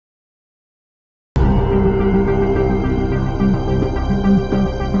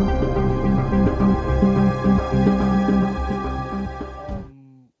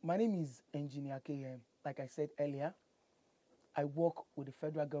name is Engineer KM. Like I said earlier, I work with the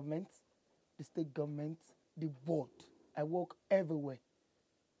federal government, the state government, the board. I work everywhere.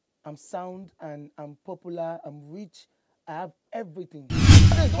 I'm sound and I'm popular, I'm rich, I have everything.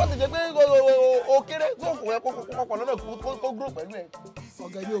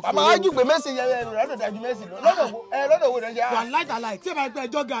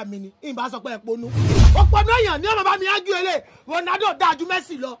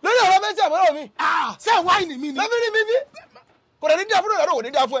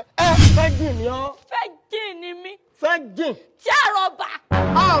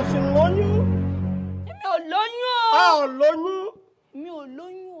 Mi ò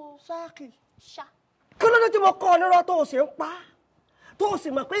lóyún o. Sáàkì. Ṣá. Kí ló dé tí mo kọ́ ọ lọ́rọ̀ tó o ṣe ń pa? Tó o sì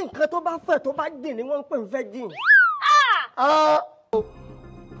mọ̀ pé nǹkan tó bá fẹ̀ tó bá dìn ni wọ́n ń pè ń fẹ́ dìn.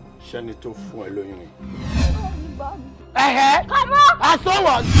 Ṣẹ́ni tó fún ẹ lóyún ni. Kamo.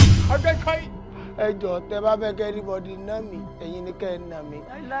 Àsọ̀wọ̀. Ẹ jọ̀ọ́ tẹ́ bá fẹ́ kẹ́ everybody ná mi, ẹ̀yin ni kẹ́ ẹ ná mi.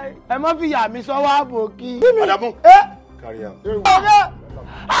 Ẹ má fi yà mí sọ́wọ́ àbòkí. Adamu. Carry out.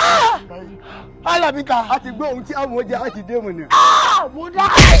 Alábíkà. A ti gbé ohun tí àwọn ọjà á ti dé mu ni. Mo dá.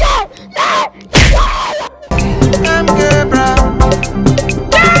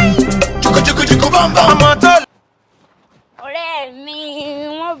 Ọ̀rẹ́ mi,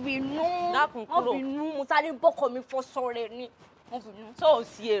 wọ́n bínú. Dákun kúrò. Wọ́n bínú, mo sáré bọ́kọ mi fọṣọ rẹ̀ ni. Wọ́n bínú. Tó o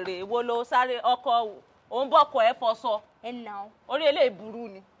sí èrè wo ló sáré ọkọ òun bọ́kọ ẹ fọṣọ. Ẹ nà ó. Orí eléyìí burú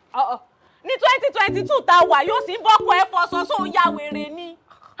ni. Ní 2022 tá a wà yóò sì bọ́kọ ẹ fọṣọ sóò ya wèrè ni.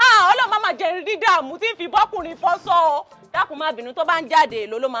 Ọlọ́mọ máa jẹ rí dààmú tí ń fi bọ́kùnrin fọṣọ o. Dákun má bínú tó bá ń jáde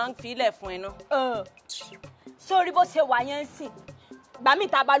èlò ló máa ń fi ilẹ̀ fún ẹ náà. Sórí bó ṣe wà yẹn ń sìn. Gbà mí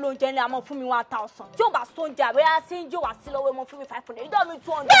ta bá lóúnjẹ ní àmọ́ fún mi 1000. Tí ó bá sóúnjẹ àbẹ́yà sí ń jò wá sí lọ́wọ́ mọ́ fún mi 500. Ìdá mi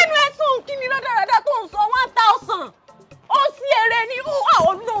 200. Bẹ́ẹ̀ni ẹ̀sùn kí ni lọ́dọ̀ọ́dọ̀ tó ń sọ 1000. Ó sí èrè ni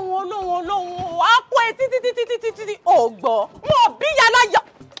olóhùn á kó etí títí ò gbọ́. Wọ́n bí yàláyà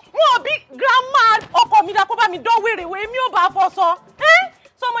wọ́n bí grandma ọkọ mi dá kó bá mi dán wèrèwé mi ò bá fọṣọ.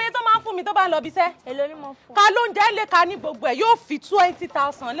 Sọmọ yẹn tó máa ń fún mi tó bá ń lọ bí iṣẹ́. Èló ni mo fún. Ká lóúnjẹ lè ka ní gbogbo ẹ̀ yóò fi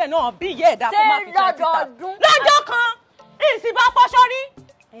 20,000 lẹ̀ náà bí ìyá ẹ̀dá kó má fi 20,000. Ṣé lọ́dọọdún? Lọ́jọ́ kan ìsìn bá fọṣọ rí.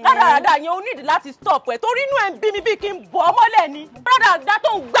 Rádaràdà yẹn o nídìí láti stop ẹ̀ torí inú ẹ̀ ń bí mi bí kí n bọ̀ ọ́ mọ́lẹ̀ ni. Rádaràdà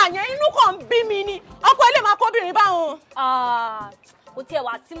tó ń gbà yẹn inú kan ń bí mi ni. Ọkọ ilé máa kóbìnrin báwọn. Kò tiẹ̀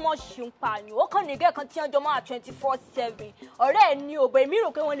wá tí mo ṣe ń pààyàn ó kàn nígẹ̀ kan tí wọ́n jọ máa 24/7 ọ̀rẹ́ ẹ̀ ní òbẹ̀ mi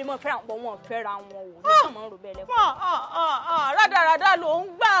rò pé wọ́n lè mọ̀ fẹ́ràn pọ̀ wọ́n fẹ́ra wọn ò ní kàn mọ́ rò bẹ́ẹ̀ lẹ́kọ̀ọ́. Rádaràdà ló ń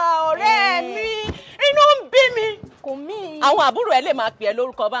gbà ọ̀rẹ́ mi inú ń bí mi. Kò mí. Àwọn àbúrò ẹ lè máa pè é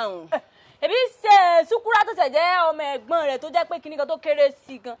lórúkọ báwọn. Ebi ṣe Sukura tó ṣẹ̀ jẹ́ ọmọ ẹ̀gbọ́n rẹ̀ tó jẹ́ pé kíní kan tó kéré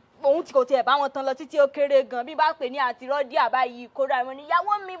sí gan. Òun tí kò tiẹ̀ bá wọn tán lọ títí ó kéré gan bí bá pè ní àti rọ́dí àbáyí kóra ẹ̀mọ́ ni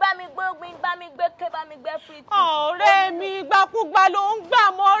ìyàwó mi bá mi gbé ogbin bá mi gbé ké bá mi gbé fìtì. Ọ̀rẹ́ mi gbàkúgbà ló ń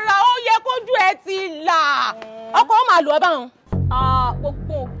gbà mọ́ra ó yẹ kójú ẹ ti là. Ọkọ ó máa lù ọ́ báwọn.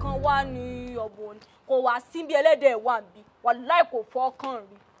 Gbogbo nǹkan wá ní ọ̀bùn kò wá síbi ẹlẹ́dẹ̀ wà bí wàláì kò fọ́kàn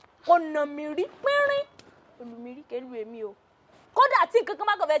rí kò nà mí rí pínrín olùmírí kẹlú èmi o. Kódà tí nǹkan kan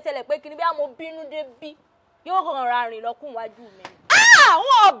bá kàn fẹ́ ṣẹlẹ̀ pé kíni bí a mo bínú dé bí yóò kàn ra rìn lọ́kùn wájú mi.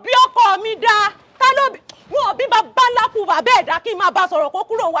 Wọn ò bí ọkọ mi dá ta ló bí wọn ò bí bàbá ńlá kú bàbá ẹ̀dá kí n máa bá sọ̀rọ̀ kó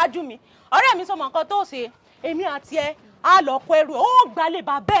kúrò wájú mi. Ọ̀rẹ́ mi sọmọ nǹkan tó ṣe èmi àti ẹ á lọ kó ẹrù ó gbalẹ̀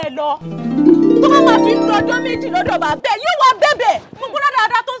bàbá ẹ lọ. Tó bá máa fi lọ́jọ́ méjì lọ́dọ̀ bàbá ẹ yóò wá bẹ̀bẹ̀ mo gbọ́dọ̀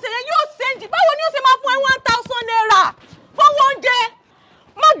dáadáa tó ń ṣe yẹn yóò ṣèǹjì báwo ni ó ṣe máa fún ẹ 1,000 naira fọwọ́ oúnjẹ.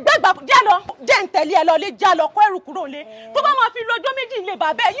 Má gbàgbà jẹ́ lọ jẹ́ ń tẹ̀lé ẹ lọ lé já lọ kó ẹrù kúrò lé. Tó bá máa fi lọ́jọ́ méjì lé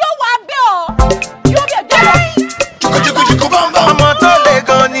bàbá ẹ yóò wá bẹ̀ ọ́ yóò bẹ̀ jẹ́ lọ. Ọmọ tó lè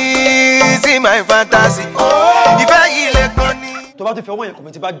gan ni sí my fantasy. Ìfẹ́ yìí lè gan ni. Tó bá ti fi ọwọ́ yẹn kò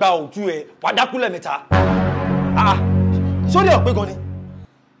mi ti bá gbá ojú ẹ wà dákúlẹ̀ mẹ́ta. Sórí ọ̀pẹ gan ni.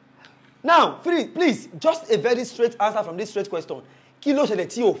 Now, please, just a very straight answer from this straight question. Kí ló ṣẹlẹ̀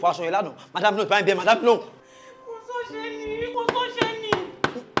tí o fa aṣọ yẹn lánàá? Madam no, báyìí bẹ́ẹ̀ madam no. Kò tó ṣe ni.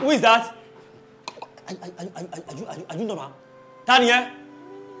 Who is that? Are you normal? Tani ẹ?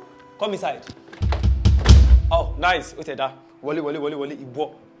 Come inside. Oh, nice. Ó tẹ̀ dá. Wọlé ìbọ̀.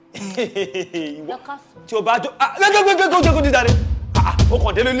 Ìwọ. Tí o bá jó go dídá rẹ̀. O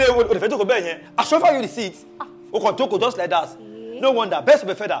kàn délé ilé o lè fẹ́ jókòó bẹ́ẹ̀ yẹn. I show you the seat. O kàn jókòó just like that. No wonder. Best of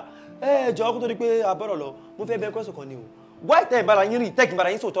a feather. Jọ̀ọ́ kó tó di pé abọ́rọ̀ lọ. Mo fẹ́ bẹ́ẹ̀ question kan ni o. Why tẹ̀ ń bára yín rìn tẹ́kì ń bára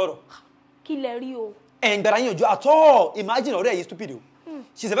yín sòótọ́ ọ̀rọ̀? Kí lẹ rí o? Ẹ̀ ń bára yín ọjọ́ at all. Imagine ọ̀rẹ́ yìí stupid o.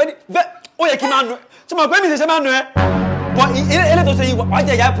 She's a very ó yẹ kí máa nu ẹ. Ṣé mo pé mi ṣe máa nu ẹ? But ilé tó ṣe yìí wàá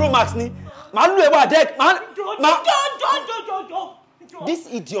jẹ ìyá Pro Max ni. Màá lù ẹ wá dẹ́k. This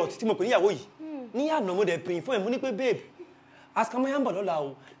idiot tí mo pè níyàwó yìí ní àná mo dẹ̀ pè fún ẹ̀ mo ní pé babe Askamayan bọ̀ lọ́la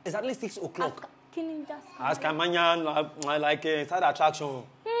o exactly 6 o'clock. Kí ni just? Askamayan like side attraction.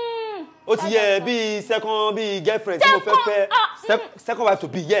 ó ti yẹ bí second bí girlfriend tí mo fẹ́ second wife to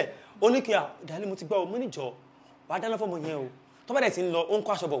be yẹ ó ní kí ìdálé mo ti gbọ́ mo ní jọ wàá dáná fọ́mọ yẹn o tó bá dẹ̀ ti ń lọ ó ń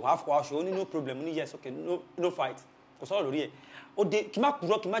kó aṣọ bọ̀ wàá fọ aṣọ ó ní no problem ó ní yes okay no fight kò sọ̀rọ̀ lórí ẹ̀ ó dé kí má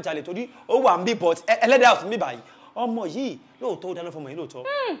kúrò kí má jalè torí ó wà ń bí but ẹlẹ́dàá ọ̀tún mi báyìí ọmọ yìí lóòótọ́ ó dáná fọ́mọ yẹn lóòótọ́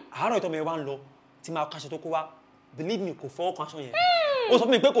àárọ̀ ìtọ́ mi wá ń lọ tí máa kaṣọ tó kó wá believe me kò fọwọ́ kan aṣọ yẹn ó sọ fún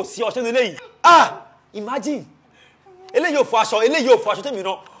mi pé kò sí ọṣẹ nílé yìí imagine eléyìí ò fọ aṣọ tèmi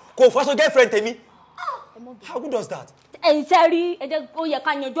náà kò fọ aṣọ girlfriend tèmi how good does that. ẹ̀yin sẹ́ rí ẹ̀jẹ̀ ó yẹ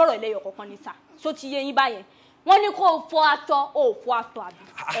ká yanjú ọ̀rọ̀ ẹlẹ́yọ̀ kọ̀ọ̀kan ní sà ṣó ti yé yín báyẹn wọ́n ní kó fọ aṣọ ó fọ aṣọ àbí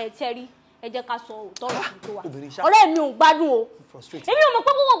ẹ̀ sẹ́ rí ẹ jẹ́ ká sọ òótọ́ ọ̀rọ̀ tó wà ọ̀rẹ́ mi ò gbádùn o èmi ò mọ̀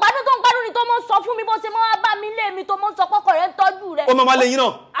pé gbogbo gbádùn tó ń gbádùn ni tó mọ̀ sọ fún mi bó ṣe mọ́ wá bá mi lé mi tó mọ̀ sọ pọ́kọ̀ rẹ̀ ń tọ́jú rẹ̀. ó máa lè yín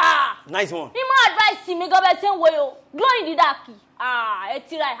náà nice one. ní mo advice mi gan bẹ́ẹ̀ ṣe ń wo yo glow in the dark ẹ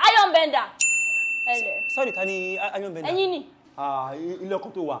ti ra iron bender ẹ lẹ̀. sorry ta ni iron bender. ẹ̀yin ni. ilé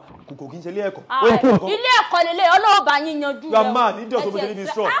ẹ̀kọ́ tó wà kò kì í ṣe ilé ẹ̀kọ́. ilé ẹ̀kọ́ lélẹ̀ ọlọ́ọ̀bà yín yanjú rẹ̀. grandma ní ìdọ̀tí ọmọdé níbi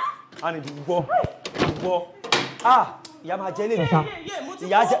straw and ìdúgbọ́ ìyá máa jẹ́ ilé ìta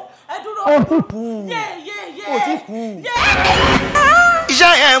ìyá jẹ́ ó ti kú.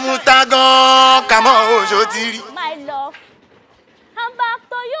 iṣẹ́ yẹn mú ta gan-an Kamo oṣù ti rí. my love I'm back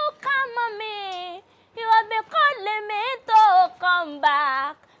to you Kamo me you have been calling me to come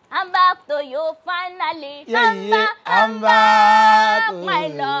back I'm back to you finally. I'm back, my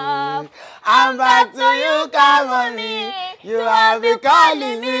love. I'm back to you, Kamo me. You have been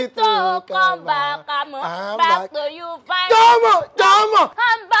calling me to come back. I'm back to you finally. Kamo.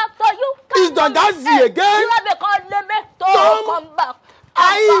 I'm back to you, Kamo. Is that Gazi again? You have been calling me to come back.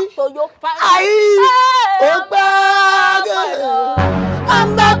 I'm back to you finally.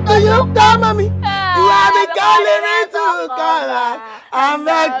 I'm back to you, Kamo me. You have been calling me to come back. I'm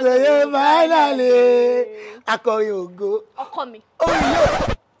back to you finally. Akọrin ògo. Ọkọ mi.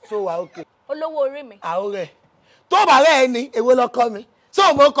 Oyo. So wa okay. Olówó orí mi. Àwòrẹ́. Tó bá rẹ̀ ni èwo lọkọ mi.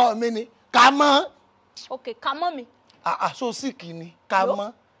 So mo kọ mi ni. Kamo. Okay, Kamo mi. So sick ni.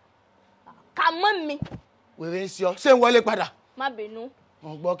 Kamo. Kamo mi. Wèrè ń ṣe ọ́. Ṣé ń wọlé padà? Má bínú.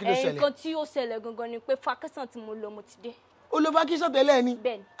 Mo gbọ́ kí ló ṣẹlẹ̀. Nǹkan tí ó ṣẹlẹ̀ gangan ni pé vacation tí mo lọ mo ti dé. O lo vacation tẹ́lẹ̀ ni?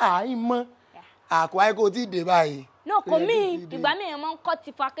 Bẹ́ẹ̀ni. Ìmọ̀. Àkọ́yẹ́ kò tí ì dé báyìí. No, kò mí ìgbà mi yẹn máa ń kọ́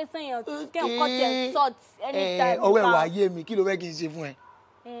ti vacation yẹn kí n kọ́ ti ẹ̀ sort anytime. Ọwọ́ ẹ̀ wá yé mi kí ló fẹ́ kí n ṣe fún ẹ.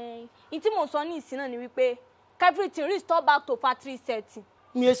 Ìtí mo sọ ní ìsìn náà ni wípé everything restore back to factory setting.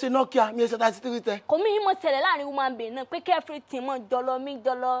 Mi ẹ ṣe Nokia, mi ẹ ṣe 33 tẹ. Kò mí yín mo ṣẹlẹ̀ láàrin woman being náà pé kí everything mọ̀ jọlọ mi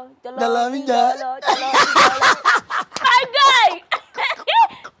jọlọ. My guy!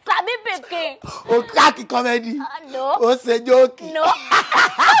 Sabi pikin. O káàkì comedy. No. O ṣe jókì. No.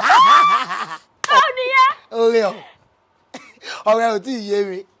 How do you? Ọ̀rẹ́ ò tí ì yé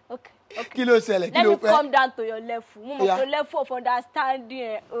mi. Okay. Kí ló ṣẹlẹ̀? Kí Let ló me fẹ́? come down to your level. Mo mọ̀ pé level of understanding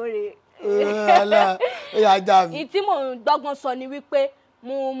ẹ̀ ore. Ó yá já mi. Ìtí mò ń dọ́gbọ́n sọ ni wípé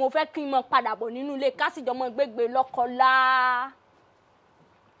mo fẹ́ kí n mọ padà bọ̀ nínú ilé ká sì jọ mọ gbégbé lọ́kọ̀ọ́lá.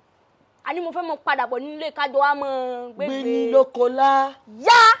 Àní mo fẹ́ mọ padà bọ̀ nínú ilé ká jọ wá mọ gbégbé. Gbé ní lọ́kọ̀ọ́lá.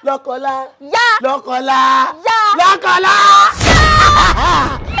 Yá. Lọ́kọ̀ọ́lá. Yá. Lọ́kọ̀ọ́lá. Yá. Lọ́kọ̀ọ́lá.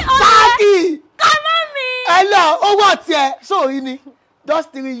 Sáàkì. Kamo mi. Ẹ lọ, ó wọ̀ tiẹ̀ sóòrí ni.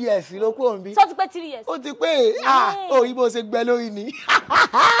 Just 3 years ló kúrò níbí. Sọ ti pé 3 years. Ó ti pé òyìn bó ṣe gbẹ lórí ni.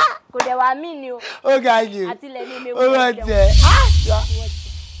 Kò dẹ̀ wá mí ni o. Ó ga jù. Àtìlẹ̀ ní ilé Ó wọ̀ tiẹ̀.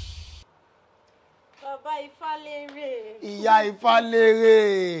 Bàbá Ifálérè. Ìyá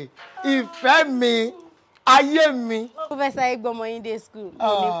Ifálérè. Ìfẹ́ mi. Ayé mi. Professor Egbọmọ yín dé school.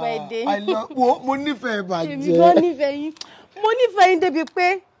 Mo ní pẹ́ dé. Mo nífẹ̀ẹ́ bàjẹ́. Èmi gan nífẹ̀ẹ́ yín. Mo nífẹ̀ẹ́ yín débi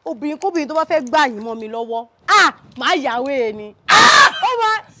pé obìnrin kóbìnrin tó bá fẹ́ gbà yín mọ́ mi lọ́wọ́. Máa yàwó ẹ̀ ni. Ó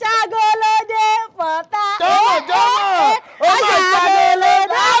máa ṣàgọ́lódé fọ̀tá. Jọ́mọ̀. Ó máa ṣàgọ́lódé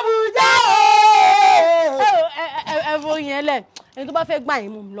Àbújá. Ẹ fo yẹn lẹ̀. Ẹni tó bá fẹ́ gbà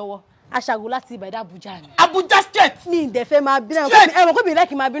yín mọ́ mi lọ́wọ́. Aṣàgò láti Ìbàdàn Àbújá ni. Abuja state. Mi ì dẹ̀ fẹ́ máa bínú. Ẹ̀wọ̀n kó mi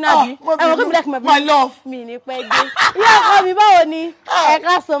lẹ́kì máa bínú àbí? Ẹ̀wọ̀n kó mi lẹ́kì máa bínú. My love. Mi ní pẹ́ dé. Ìyá ọkọ mi báwo ni? Ẹ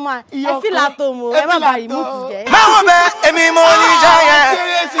ká sọ ma. Ẹ fìlà tó mọ̀. Ẹ má bàa ìmúùtù jẹ́. báwo bẹ èmi mo ní iṣẹ́ yẹn.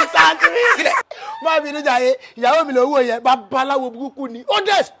 Kérésì sáńtì. Má bínú jàre, ìyàwó mi lówó yẹn, babaláwo burúkú ni. Ó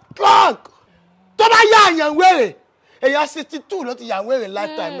dẹ̀ strong. Tó bá yá àyàn wèrè. Èèyàn 62 ló ti yà wèrè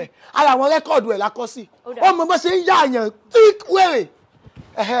lifetime ẹ̀. Ara àwọn rẹ́kọ̀dù ẹ̀ lákọ́ sí. Ó mọ bó ṣe ń yá àyàn thick wèrè.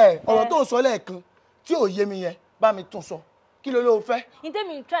 Ọ̀rọ̀ tó ń sọ lẹ́ẹ̀kan tí ò yé mi yẹn bá mi tún sọ. Kí ló ló fẹ́? Ní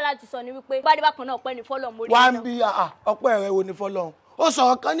tèmi ń try láti sọ ni wípé bá dé bákan náà ọpẹ́ ní fọ́lọ́run mo rí. Wá ń bí ọpẹ́ rẹ wo ni fọ́lọ́run. Ó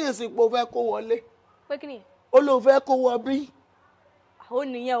sọ̀rọ̀ kan ní ìsìnkú fẹ́ kó wọlé. Pé kí ni? Ó ló fẹ́ kó wọ bí. Ó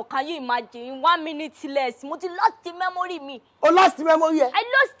nìyẹn ò can you imagine 1 minute less mo ti lost the memory mi. O lost memory ẹ. I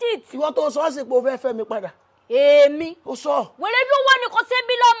lost it. Ìwọ tó sọ ọ́ sí pé o fẹ́ fẹ́ mi padà. èmi. ó sọ. wèrè lówó ni kò ṣe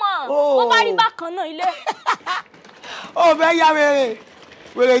bí lọ́mọ. ó bá rí bákan náà ilé. ó fẹ́ ya wèrè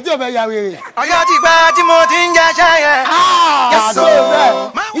wèrè tí ò fẹ́ ya wèrè. ọjọ́ ti pẹ́ tí mo ti ń jẹ́ṣẹ́ yẹn. yẹ́sọ̀ bẹ́ẹ̀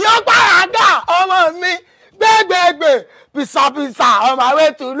yóò gbàràgà ọmọ mi gbẹ́gbẹ́gbẹ́ pìsàpìsà ọmọ àwọn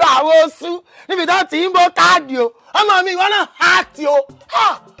ètò ìlú àwọn oṣù níbi tó ti ń bó káàdì o ọmọ mi ìwọ náà hàtì o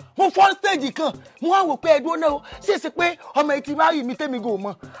mo fọ́ stage kan mo wá wò pé ẹdúró náà o ṣèṣe pé ọmọ etí bá rí mi tẹ́mi gò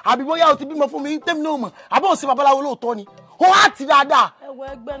mọ̀ àbí bóyá o ti bímọ fún mi tẹ́mi náà mọ̀ àbí òun ṣe babaláwo lóòótọ́ ni ó hàtì dáadáa. ẹwọ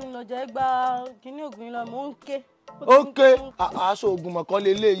ẹgbẹ́ ni lọ́jà ẹgbà kínní ògùn lọ mò ń ké. ok aṣọ ògùn mọ̀kọ́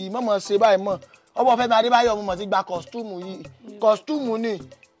lélẹ́yìí mọ̀mọ́ ṣe báyìí mọ̀ ọmọ Fẹ́mi Adébáyọ̀ mo mọ̀ ti gba kọ́sítúmù yìí kọ́sítúmù ni.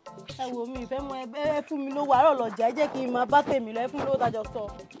 ẹ wò mí ìfẹ́ mọ ẹ fún mi lówó àárọ̀ lọ́jà ẹ jẹ́ kí n máa bá tèmi lọ ẹ fún mi lówó tájọ sọ.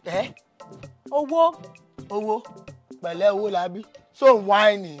 owó pẹ̀lẹ́ owó làbí so ń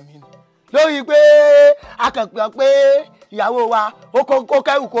wáìnì mi lórí pé akànpọ̀ pé ìyàwó wa ó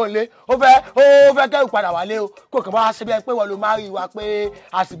kẹ́rù kó lé ó fẹ́ kẹ́rù padà wálé o kò kàn bá wa ṣe bí ẹ pé wọ́n ló máa rí wa pé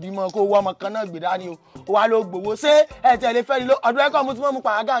a sì bímọ kó wọ́ ọmọ kan náà gbé dání o ó wá ló gbowó ṣé ẹ tẹ̀lé fẹ́ ni ọdún ẹ̀kọ́ mo ti mọ̀ mú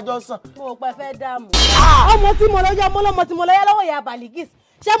pàrágà àjọ sàn. mo ò pẹ́ fẹ́ dààmú. ọmọ tí mo lọ yá ọmọ tí mo lọ yá lọ́wọ́ ìyá Baligis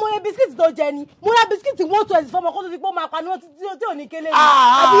ṣé mo yẹ bisikíìtì tó jẹ ni mo ra bisikíìtì 120 fọmọ kó tó ti pé ó máa pa ní tí ò ní kélé ni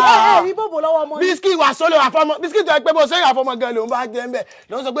àbí ẹ rí bòbò lọ́wọ́ ọmọ ni. bisikíìtì wà sólè wà fọmọ bisikíìtì tó yẹ pé bó ṣe yà fọmọ gan lòun bá jẹ ń bẹ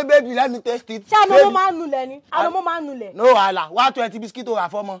lòun sọ pé baby let me taste it. ṣé àwọn ọmọ máa ń nulẹ̀ ni àwọn ọmọ máa ń nulẹ̀. no wàhálà 120 bisikíìtì wà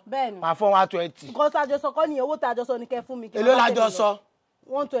fọmọ wà fọ 120. nǹkan tó àjọsọ kọ́ ni owó tó àjọsọ ni kẹ́ fún mi. èló lájọ sọ.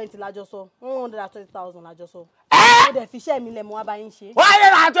 120 lájọsọ 120,000 lájọsọ. ó dẹ̀ fi iṣẹ́ mi lẹ̀ mọ́ wá bá yín ṣe. wọ́n yẹ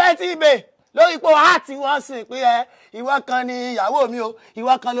ra 20 ibè lórí pé wàá tí wọ́n sìn pé ẹ ìwọ kan ni ìyàwó mi o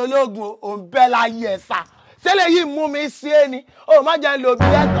ìwọ kan lológun o ń bẹ́ láyé ẹ̀ sà ṣẹlẹ̀ yìí mú mi sí é ni o má jẹ́ lo bí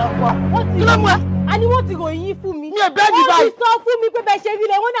ẹ̀ kan pọ̀. kí ló mú ẹ. a ní wọ́n ti ròyìn yín fún mi. mi ò bẹ́ẹ̀ ní báyìí. wọ́n ti sọ fún mi pé bẹ́ẹ̀ ṣe rí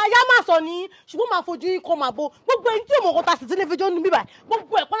lẹ̀ wọ́n ní ayá máa sọ ní ṣùgbọ́n máa fojú yín kọ́ máa bo gbogbo ẹni tí òmò kan ta sì sílé fẹjọ́ nínú bíbá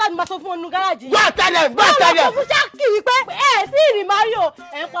gbogbo ẹ̀ pọ́nlá ni máa sọ fún ọnu gáràjì yìí. bá tẹ̀lé. wọ́n lọ fún ṣáàkì wípé ẹ̀ sí ìrìn Mario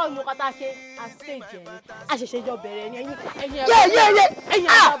ẹ̀ ń pa òyìnbó kata ṣe àṣejẹ ni àṣẹṣẹ jọ bẹ̀rẹ̀ ni ẹ̀yin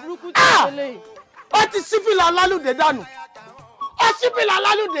àgbà burúkú tí ó lè lè. ó ti sífìlà alálùdé dànù ó sífìlà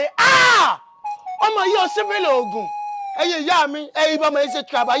alálùdé ọmọ yìí ó sífìlà oògùn ẹ̀yin ìyá mi ẹ̀yin bọ́mọ yìí ṣe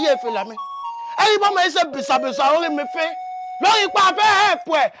tìrabàyè ìfìlà mi ẹ̀yin bọ́mọ yìí ṣe bìsàbìsà orí mi fẹ́ lórí ipa fẹ́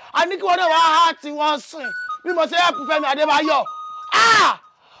ẹ̀pù ẹ̀ àní kí wọ́n náà wàá há tí wọ́n sìn bí mo ṣe ẹ̀pù Fẹ́mi Adébáyọ̀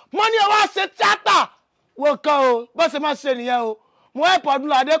mo ní ọwọ́ ṣe tíátà wò kàn o bó ṣe máa ṣe nìyẹn o mo ẹ̀pù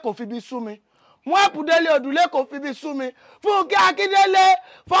Ọdúnládé kò fi bí sú mi mo ẹ̀pù Délé Òdùlé kò fi bí sú mi Fúnkẹ́ Akíndélé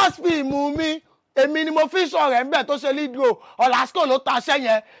first film mi èmi ni mo fi sọ̀rọ̀ ẹ̀ ń bẹ̀ tó ṣe lead role Ọ̀làsíkò ló taṣẹ́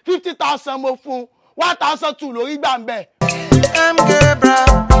yẹn 50,000 mo fún 1,002 lórí gbà ń bẹ̀. MK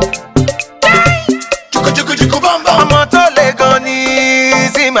Brown. Jukujukujuku bamba. Ọmọ tó le gan ni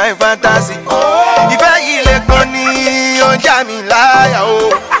sí my fantasy. Ìfẹ́ yìí le gan ni ó ń já mi láyà o.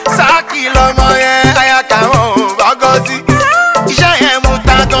 Sáàkì lọmọ